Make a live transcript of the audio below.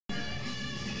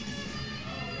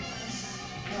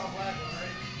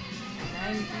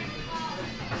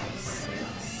96.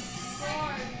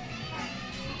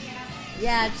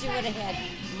 Yeah, she would have had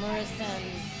Marissa in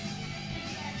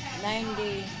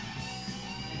 96.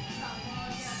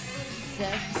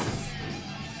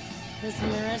 Because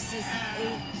Marissa's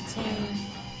 18.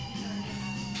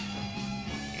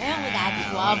 And we got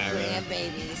 12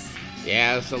 grandbabies.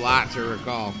 Yeah, it's a lot to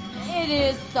recall. It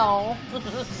is so.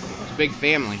 It's a big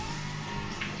family.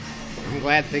 I'm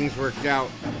glad things worked out.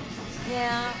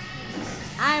 Yeah,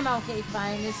 I'm okay,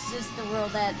 fine. It's just the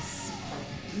world that's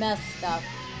messed up.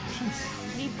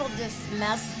 People just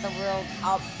mess the world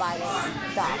up by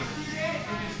stuff.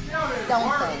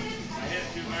 Don't they?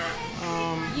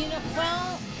 You know,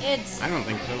 well, it's... I don't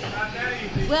think so.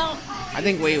 Well... I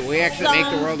think we actually make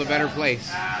the world a better place.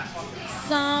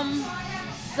 Some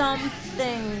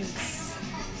things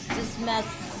just mess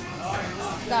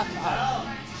stuff up.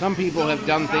 Some people have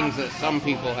done things that some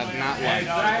people have not liked.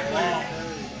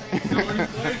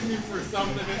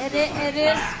 It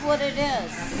is what it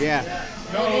is. Yeah.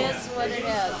 It is what it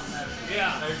is.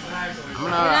 Yeah, exactly.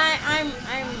 And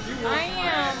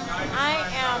I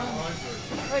am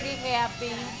pretty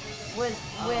happy with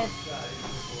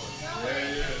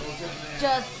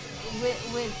just with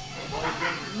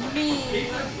me.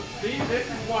 See, this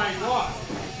is why you lost.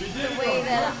 You did The way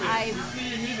that I've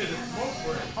you needed a smoke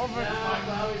break. overcome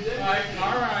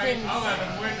All right, things I'll let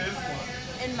him win this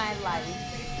one. in my life.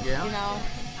 Yeah. You know?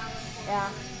 Yeah.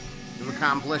 You've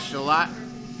accomplished a lot.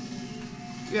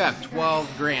 You have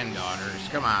 12 granddaughters.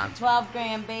 Come on. 12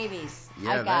 grandbabies.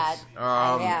 Yeah, I got. that's.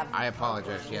 I have. I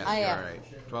apologize. Yes, I you're have. all right.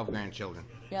 12 grandchildren.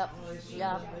 Yep.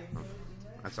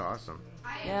 That's awesome.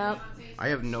 Yep. I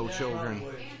have no children.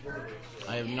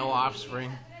 I have no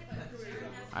offspring.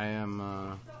 I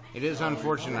am. It is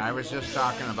unfortunate. I was just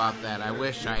talking about that. I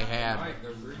wish I had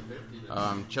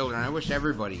children. I wish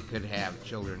everybody could have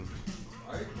children.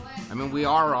 I mean, we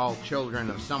are all children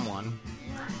of someone.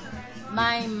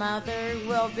 My mother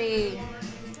will be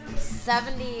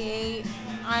 78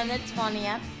 on the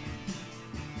 20th.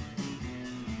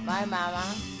 My mama.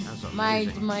 That's My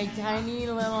amazing. tiny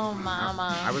little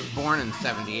mama. I was born in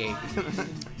 78.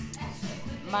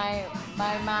 My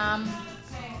mom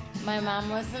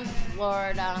lives in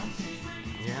Florida.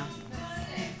 Yeah.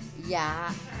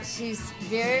 Yeah, she's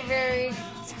very, very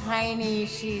tiny.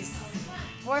 She's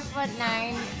 4'9"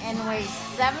 and weighs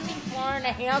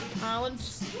 74.5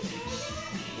 pounds.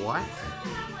 What?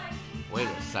 Wait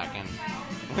a second.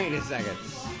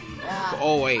 Yeah.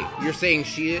 Oh wait, you're saying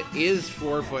she is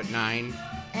 4'9"?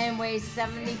 And weighs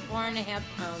 74.5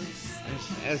 pounds.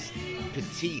 That's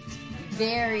petite.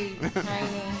 Very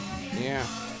tiny. Yeah.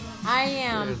 I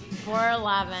am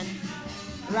 4'11".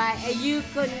 Right, you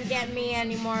couldn't get me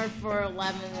any more 4'11"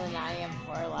 than I am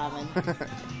 4'11".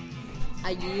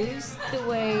 I used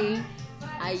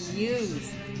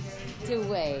to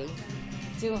weigh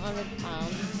 200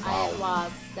 pounds. I have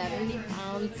lost 70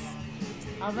 pounds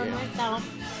of myself.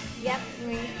 Yep,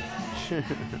 me.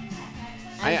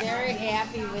 I'm very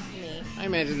happy with me. I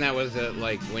imagine that was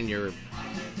like when you're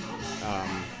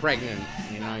pregnant.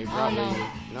 You know, you probably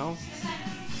no.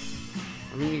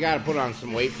 I mean, you got to put on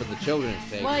some weight for the children's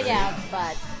sake. Well, right? yeah,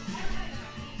 but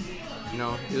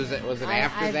No, was it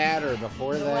after that or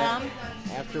before that? Well,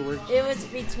 afterwards? it was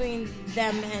between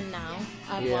them and now.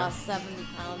 I've Yeah. lost 70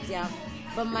 pounds, yeah.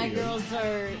 But my Pretty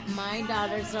good. my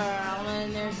daughters are all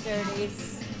in their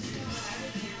 30s.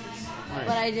 Right.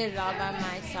 But I did it all by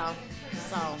myself.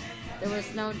 So there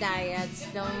was no diets,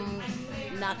 no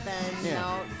nothing, Yeah.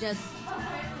 no, just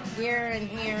here and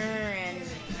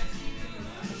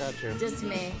Gotcha. just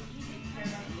me.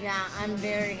 Yeah, I'm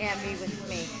very happy with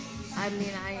me. I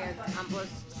mean, I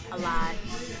accomplished a lot.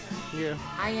 Yeah.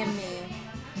 I am me.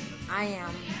 I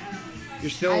am.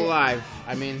 You're still alive.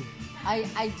 I mean,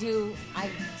 I do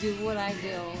what I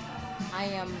do. I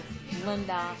am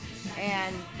Linda,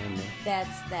 and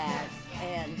that's that.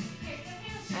 And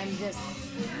I'm just,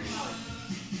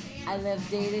 I live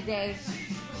day to day.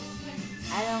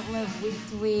 I don't live week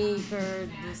to week or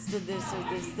this to this or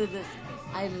this to this.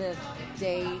 I live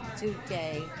day to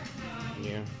day.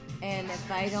 yeah. And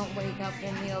if I don't wake up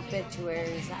in the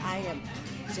obituaries, I am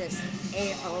just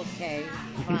A-okay.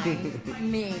 Fine.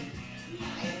 Me.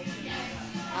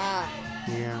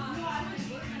 Yeah.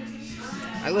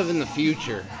 I live in the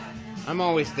future. I'm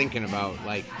always thinking about,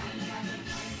 like,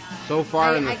 so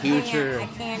far in the future. I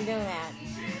can't do that.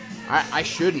 I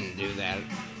shouldn't do that.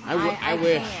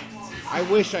 I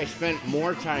wish I spent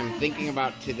more time thinking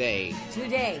about today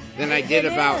than I did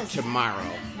about tomorrow.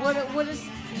 What is?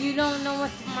 You don't know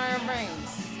what tomorrow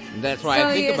brings. That's why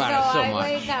I think about it so I much.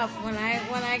 wake up when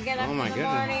I get up Oh, my in the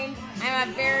goodness. morning. I'm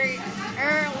a very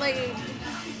early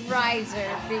riser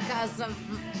because of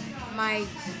my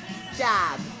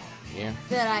job Yeah.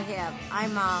 that I have.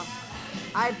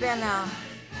 I've been a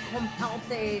home health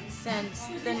aide since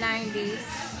the 90s.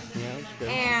 Yeah, that's good.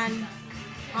 And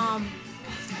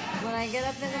when I get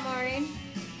up in the morning,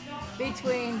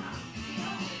 between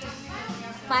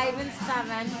 5 and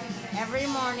 7, every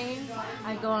morning,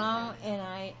 I go out and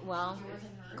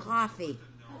coffee,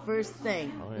 first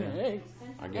thing. Oh, yeah.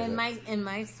 I get and it.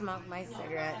 I smoke my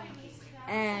cigarette.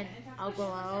 And I'll go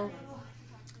out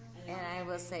and I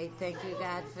will say, thank you,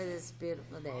 God, for this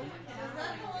beautiful day.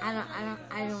 I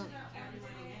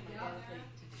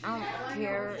don't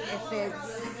care if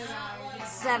it's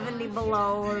 70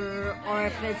 below or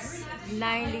if it's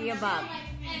 90 above.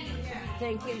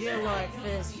 Thank you, dear Lord, for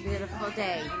this beautiful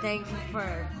day. Thank you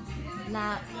for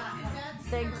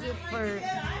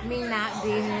me not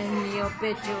being in the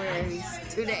obituaries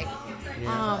today.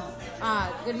 Yeah.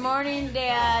 Good morning,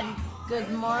 Dad. Good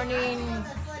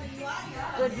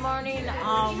morning,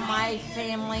 all my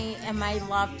family and my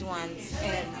loved ones,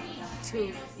 and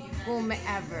to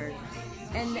whomever.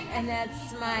 And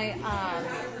that's my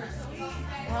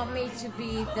help me to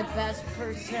be the best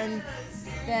person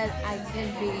that I can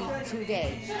be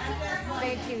today.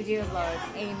 Thank you, dear Lord.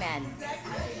 Amen.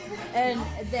 And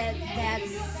that's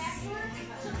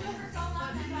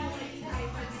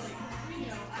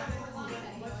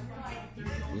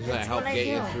Does that help get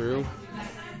you through?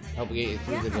 Help get you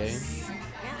through the day? Yes.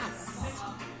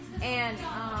 And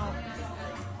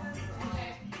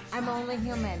I'm only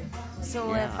human.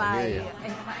 So Yeah, if I I hear ya.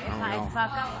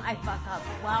 fuck up, I fuck up.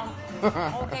 Well,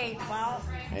 okay, well,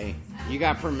 Hey, you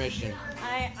got permission.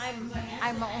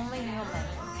 I'm only human,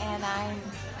 and I'm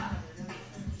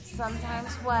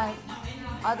sometimes what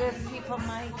other people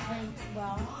might think,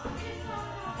 well,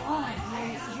 oh,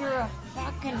 you're a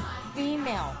fucking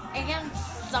female, and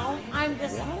so I'm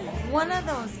just one of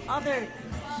those other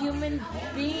human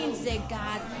beings that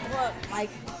God put like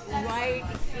right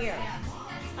here.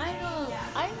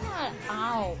 I'm not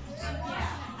out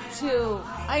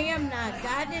I am not.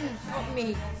 God didn't put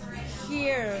me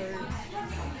here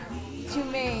to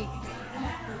make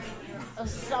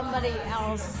somebody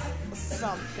else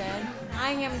something.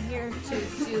 I am here to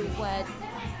do what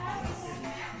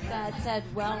God said.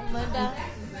 Well, Linda,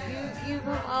 you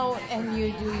go out and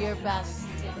you do your best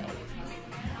today.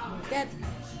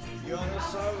 You on this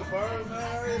side of the bar,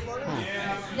 man, are you, buddy?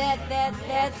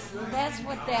 That's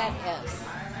what that is.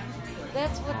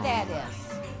 That's what that is.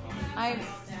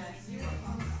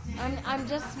 I'm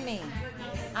just me.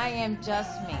 I am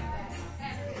just me.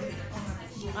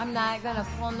 I'm not gonna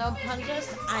pull no punches.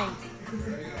 I'm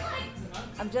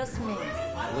just me.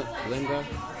 Linda,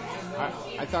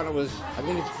 I thought it was. I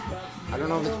don't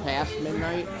know if it's past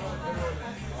midnight.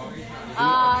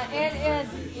 It is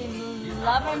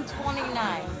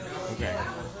 11:29. Okay.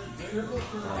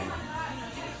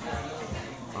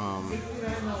 I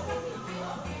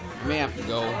may have to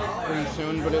go pretty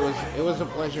soon, but it was a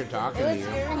pleasure talking It to was you.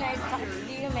 very nice talking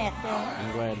to you, Matthew.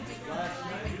 I'm glad.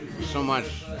 So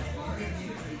much.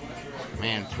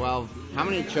 Man, 12. How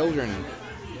many children?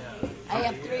 I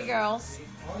have 3 girls.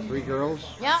 3 girls?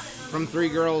 Yep. From 3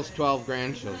 girls, 12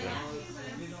 grandchildren.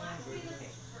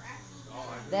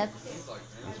 That's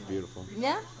beautiful.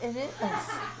 Yeah, it is.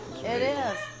 It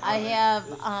is. I have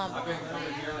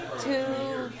 2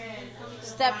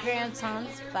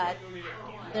 step-grandsons, but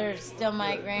they're still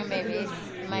my grandbabies,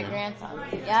 my grandsons.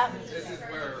 Yep. This is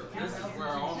where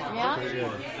all my Yeah.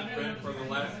 pictures have been for the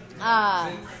last since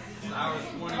I was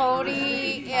 20.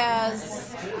 Cody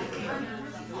is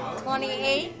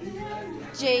 28.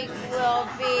 Jake will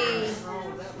be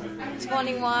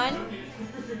 21.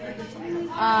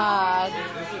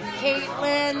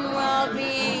 Caitlin will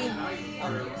be.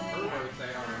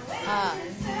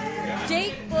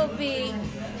 Jake will be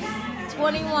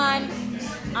 21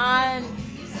 on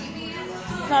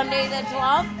Sunday the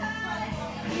 12th.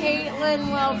 Caitlin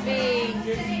will be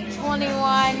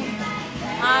 21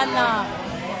 on the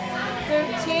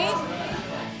 13th.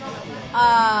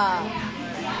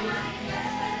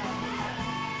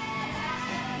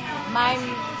 My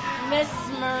Miss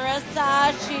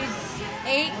Marissa, she's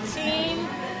 18.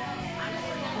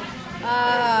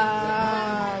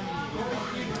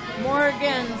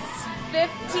 Morgan's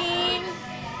 15.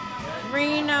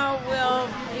 Rena will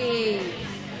be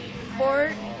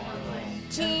 14.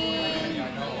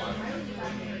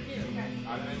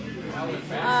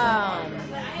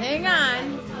 Hang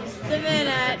on just a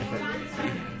minute.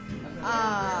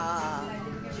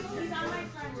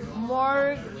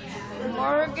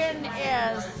 Morgan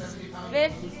is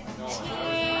 15.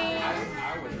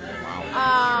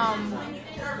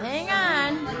 Hang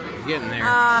on. You're getting there.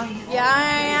 Yeah, I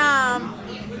am.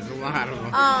 There's a lot of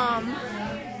them.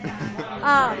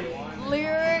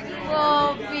 Lyric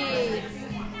will be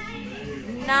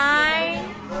 9.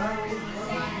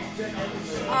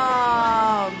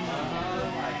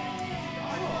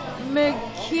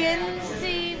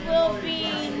 Mackenzie will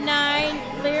be 9.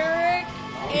 Lyric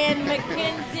and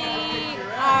Mackenzie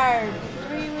are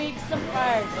 3 weeks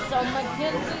apart. So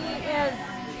Mackenzie is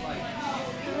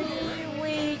 3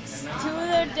 weeks to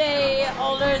the day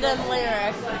older than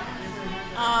Lyric.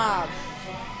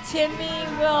 Timmy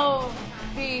will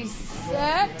be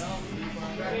 6.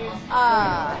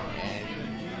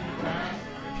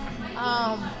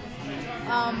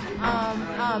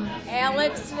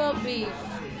 Alex will be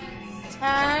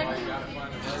 10.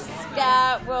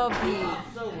 Scott will be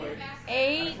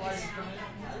 8.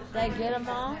 Did I get them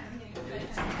all?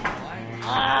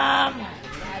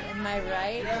 Am I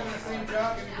right?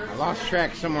 I lost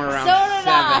track somewhere around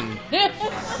 7.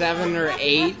 7 or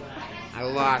 8. I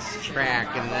lost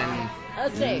track, and then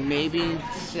Let's see. maybe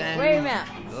 10. Wait a minute.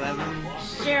 11.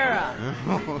 Shira.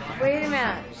 Wait a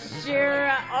minute.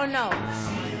 Shira. Oh no.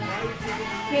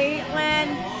 Caitlin.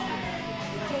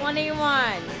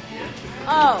 21.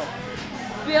 Oh.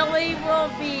 Billy will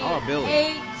be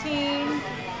 18.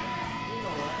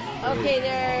 Okay,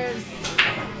 there is.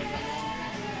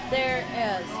 Wait a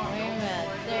minute.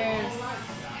 There's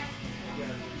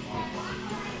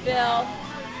Billy.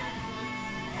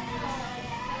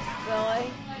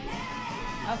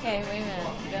 Okay, wait a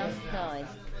minute. Billy.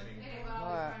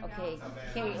 More. Okay,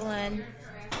 Caitlin.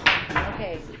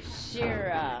 Okay,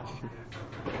 Shira.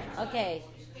 Okay,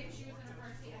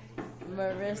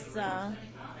 Marissa.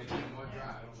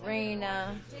 Raina.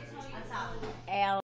 Alex.